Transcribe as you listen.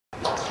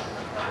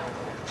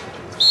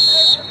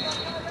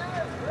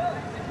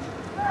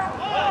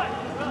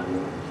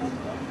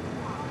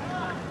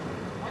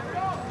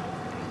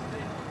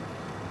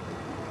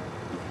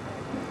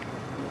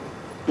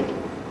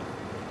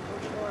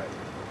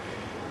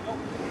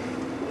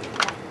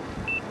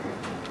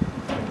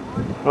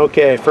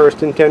Okay,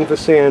 1st and 10 for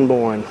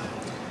Sanborn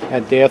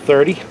at their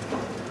 30.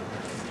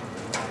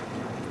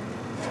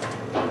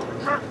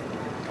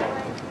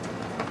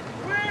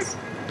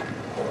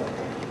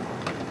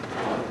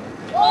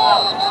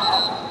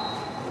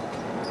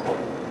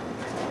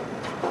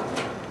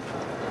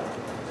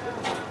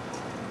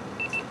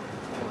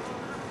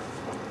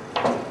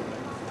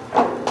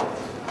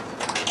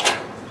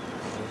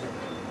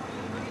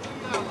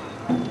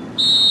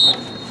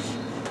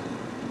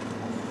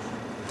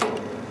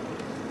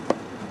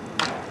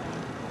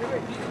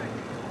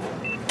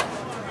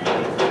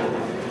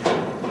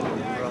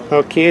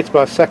 Okay, it's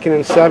about 2nd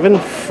and 7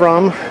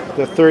 from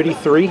the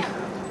 33.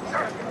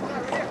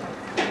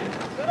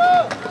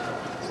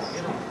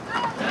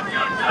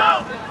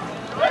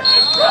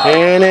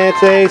 And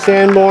it's a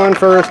Sanborn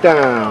 1st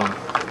down.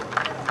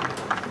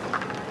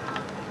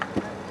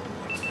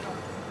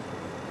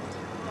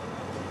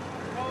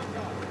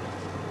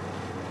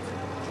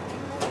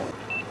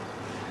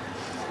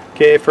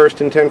 Okay,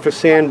 1st and 10 for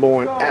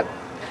Sanborn at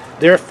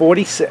their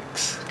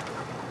 46.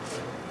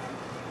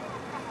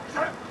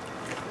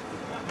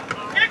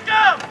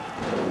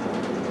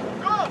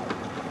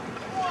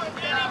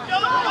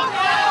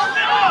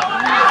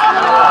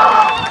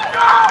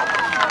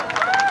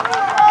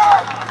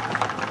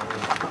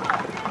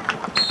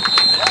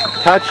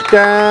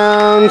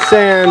 Touchdown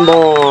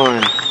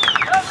Sanborn.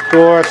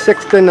 Score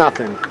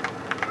 6-0.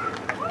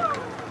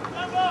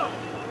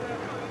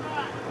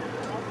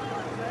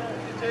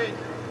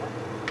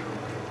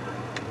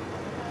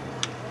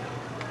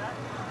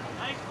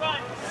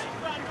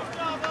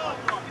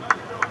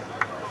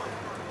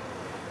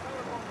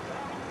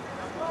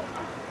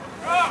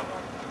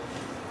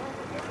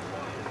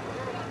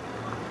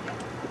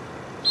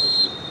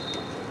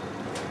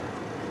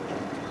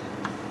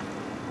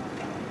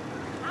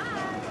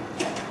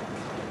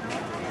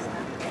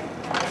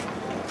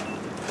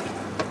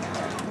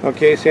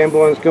 Okay,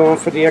 Sanborn's going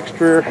for the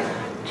extra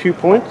 2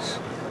 points.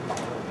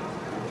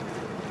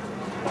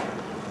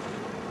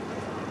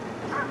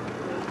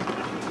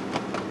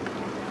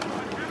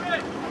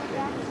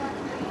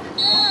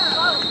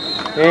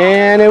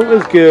 And it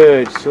was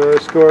good. So the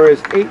score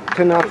is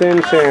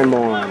 8-0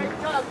 Sanborn.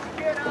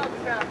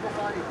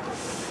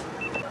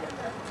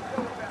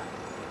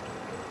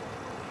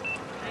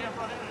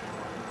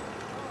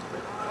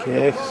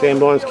 Okay,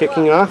 Sanborn's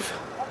kicking off.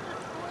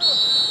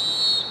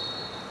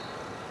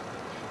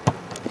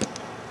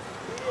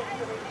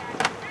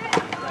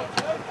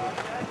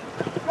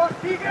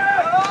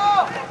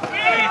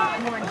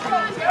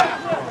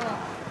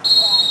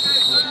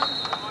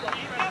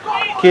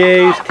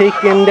 Okay, he's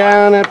taken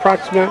down at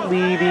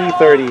approximately the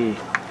 30.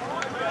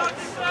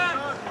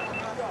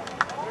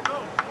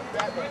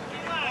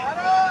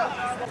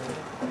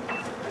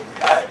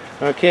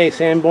 Okay,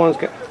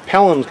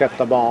 Pelham's got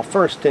the ball.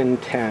 1st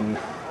and 10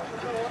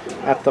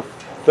 at the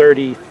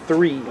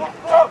 33.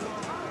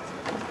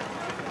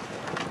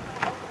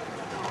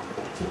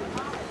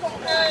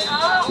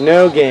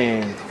 No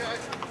gain.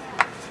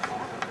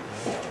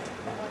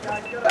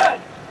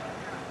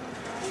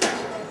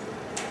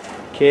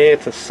 Okay,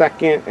 it's a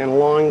 2nd and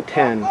long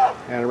 10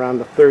 at around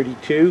the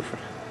 32.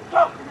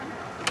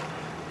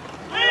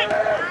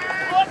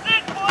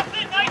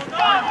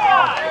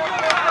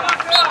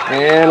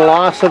 And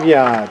loss of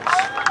yards.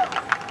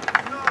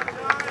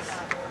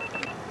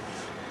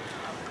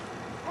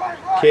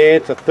 Okay,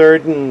 it's a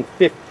 3rd and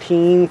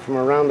 15 from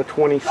around the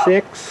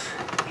 26.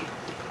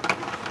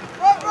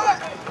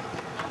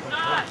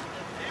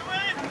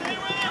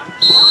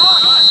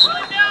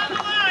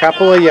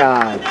 Couple of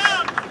yards.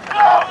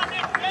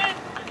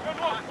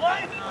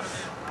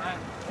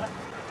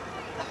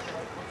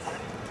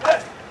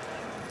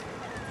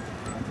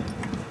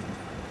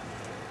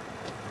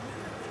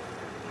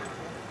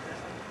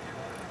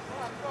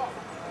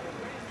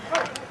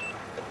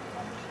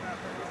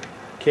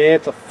 Okay,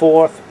 it's a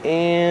 4th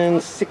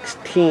and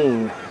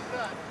 16.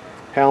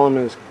 Pelham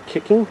is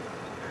kicking.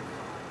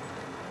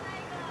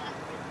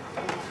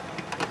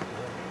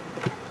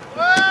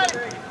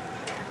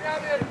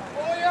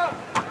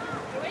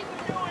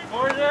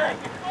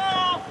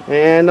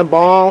 And the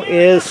ball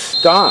is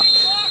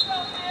stopped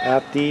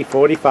at the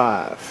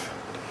 45.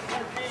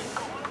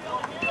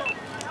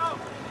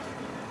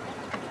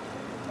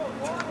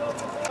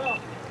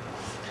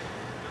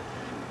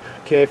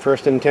 Okay,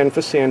 1st and 10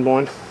 for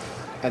Sanborn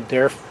at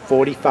their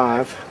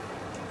 45.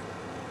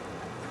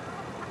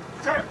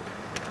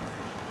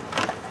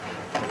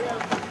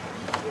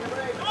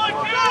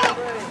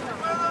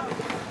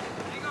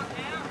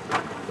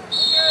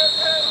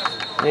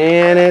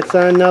 And it's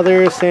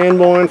another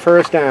Sanborn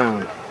 1st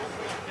down.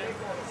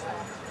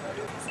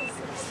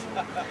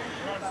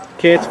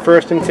 Okay, it's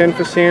 1st and 10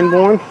 for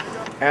Sanborn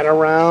at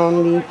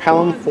around the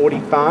Pelham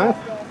 45.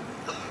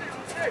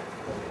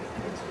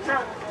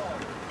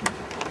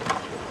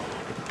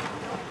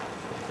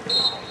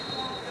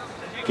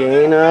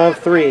 Gain of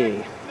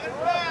 3.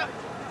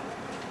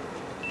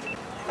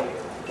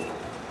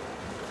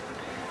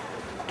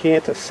 Okay,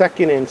 it's a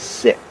 2nd and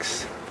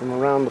 6 from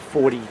around the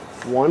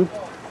 41.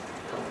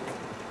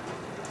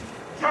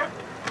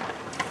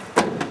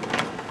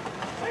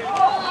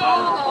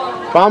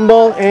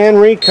 Fumble and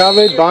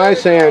recovered by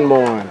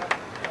Sanborn.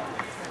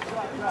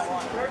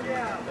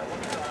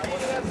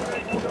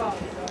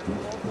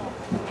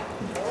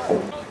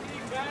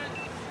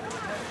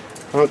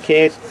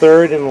 Okay, it's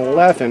 3rd and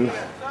 11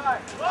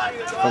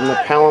 from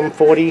the Pelham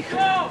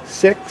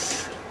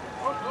 46.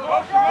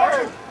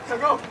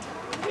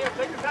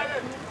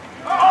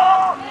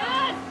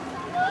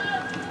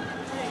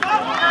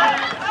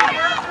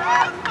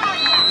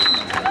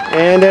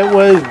 And it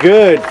was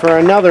good for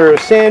another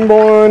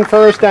Sanborn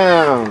first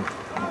down.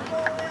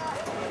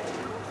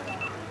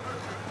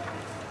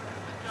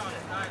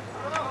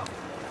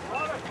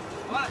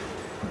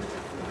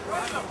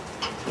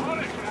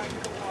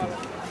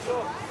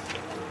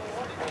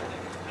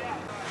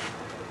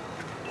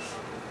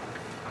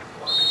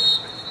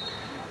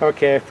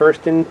 Okay,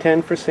 1st and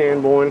 10 for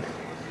Sanborn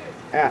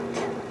at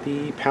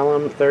the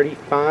Pelham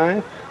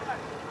 35.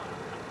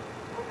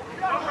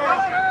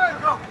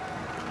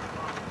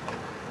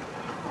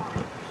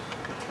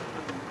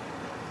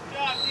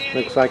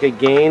 Looks like a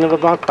gain of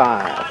about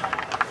 5.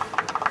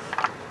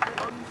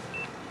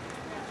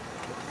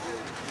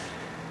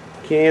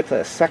 Okay, it's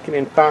a 2nd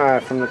and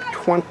 5 from the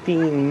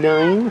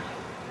 29.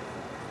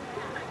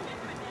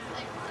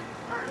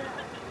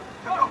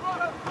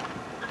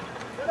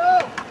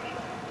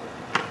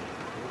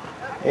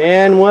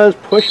 And was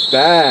pushed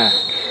back.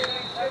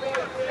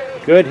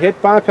 Good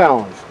hit by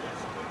Pelham.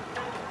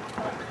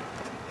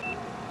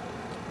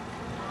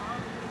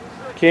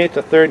 Okay, it's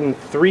a 3rd and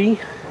 3.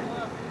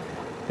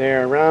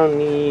 They're around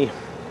the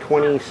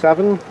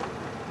 27.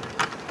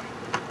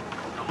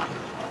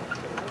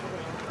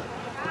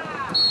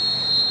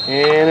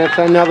 And it's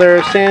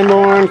another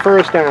Sanborn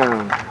first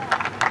down.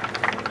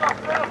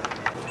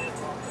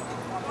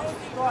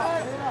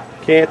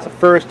 Okay, it's a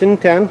 1st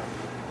and 10.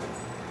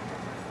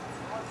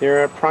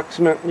 They're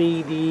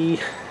approximately the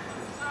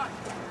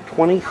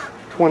 20.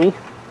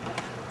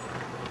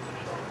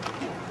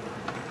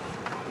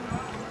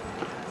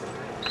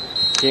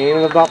 Gain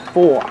of about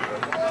 4.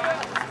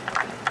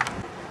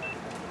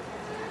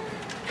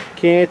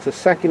 Okay, it's a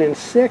 2nd and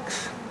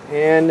 6,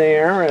 and they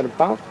are at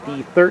about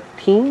the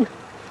 13.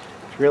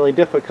 It's really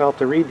difficult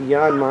to read the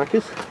yard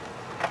markers.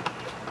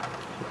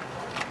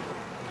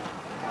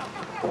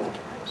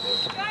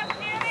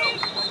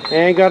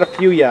 And got a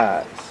few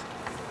yards.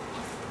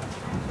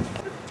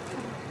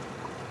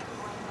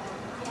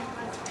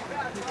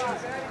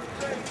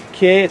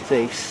 Okay, it's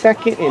a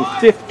 2nd and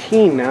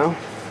 15 now.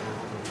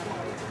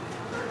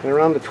 They're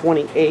around the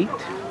 28.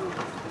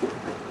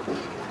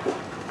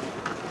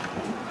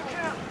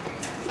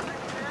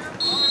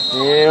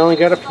 And only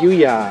got a few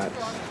yards.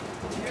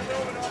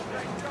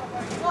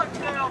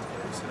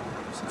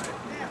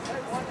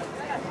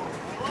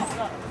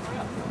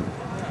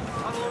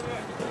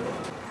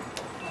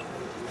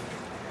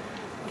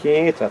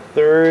 Okay, it's a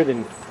 3rd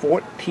and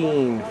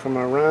 14 from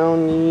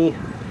around the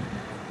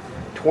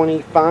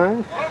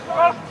 25.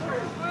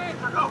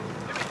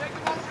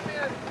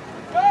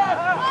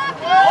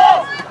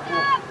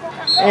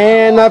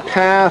 And the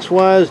pass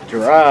was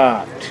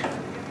dropped.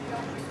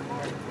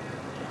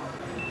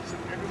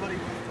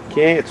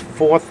 Okay, it's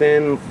 4th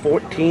and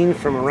 14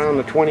 from around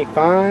the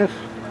 25.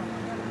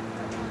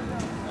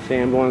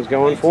 Sanborn's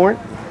going for it.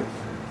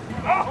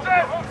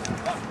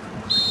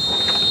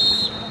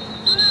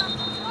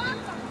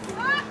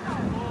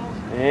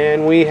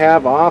 And we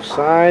have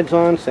offsides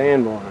on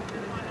Sanborn.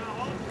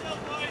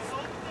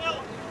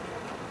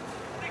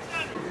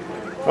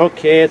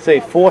 Okay, it's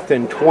a 4th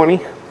and 20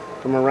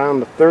 from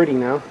around the 30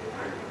 now.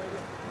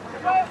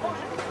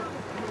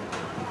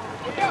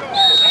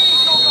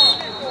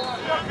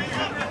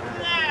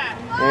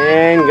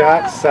 And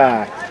got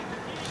sacked.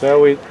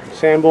 So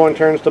Sanborn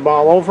turns the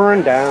ball over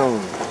and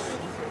down.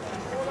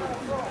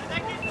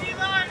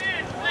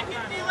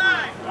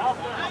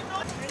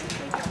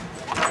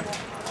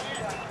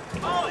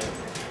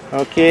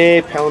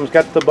 Okay, Pelham's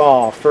got the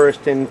ball.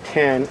 1st and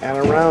 10 at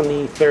around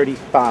the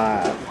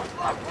 35.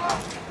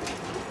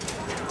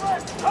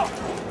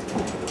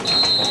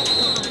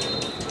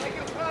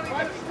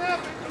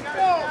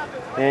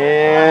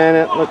 And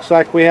it looks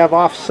like we have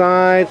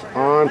offsides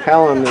on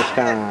Pelham this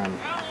time.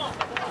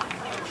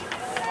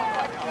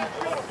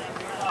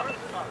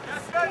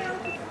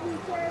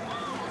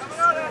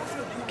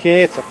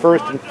 Okay, it's a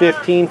 1st and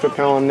 15 for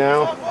Pelham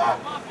now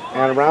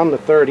at around the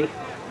 30.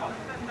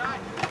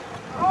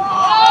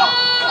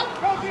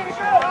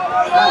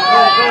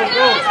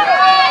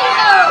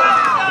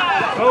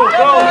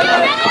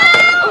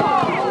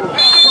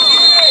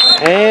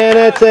 And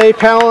it's a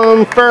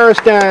Pelham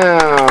first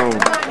down.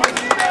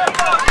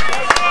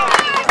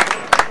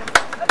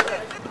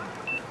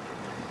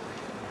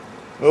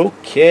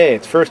 Okay,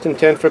 it's 1st and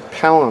 10 for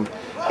Pelham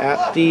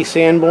at the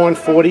Sanborn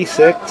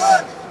 46.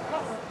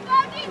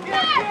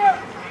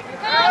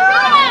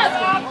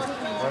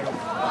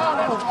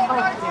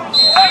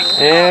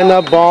 And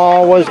the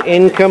ball was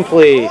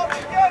incomplete.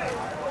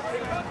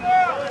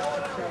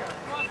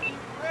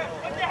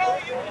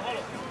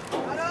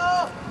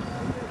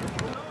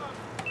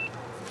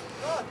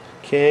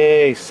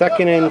 Okay,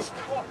 second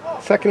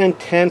second and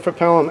 10 for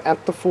Pelham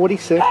at the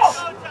 46. An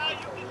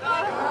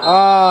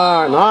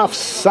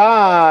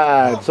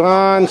offsides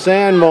on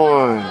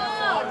Sanborn.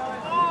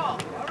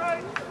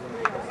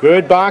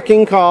 Good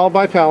barking call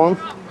by Pelham.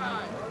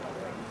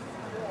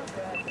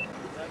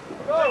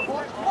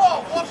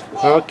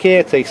 Okay,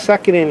 it's a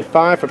second and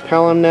 5 for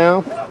Pelham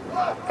now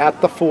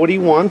at the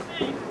 41.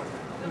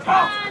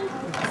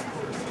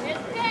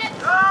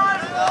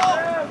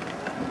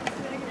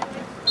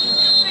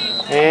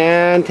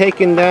 And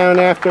taken down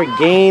after a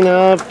gain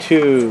of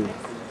 2.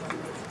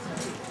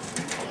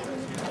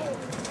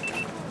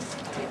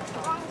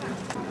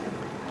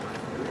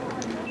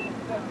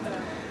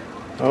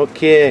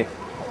 Okay.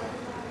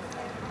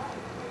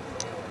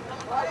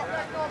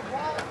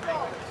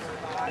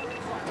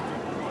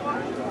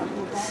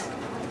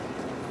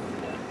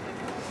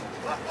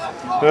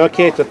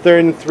 Okay, it's a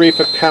third and 3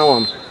 for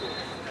Pelham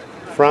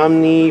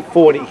from the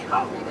 40.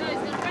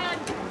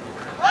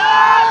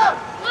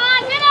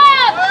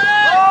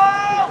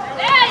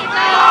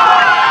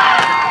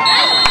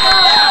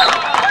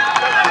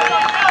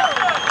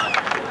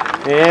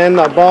 And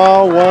the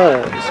ball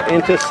was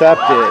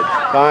intercepted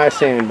by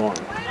Sanborn.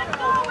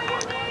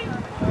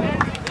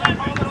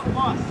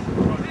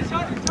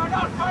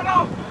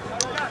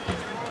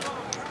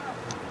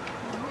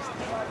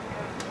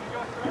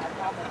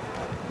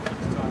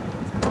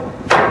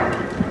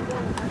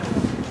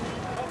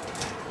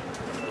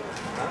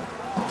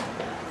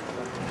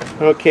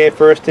 Okay,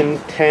 first and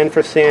 10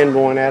 for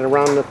Sanborn at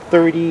around the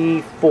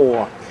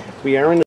 34. We are in the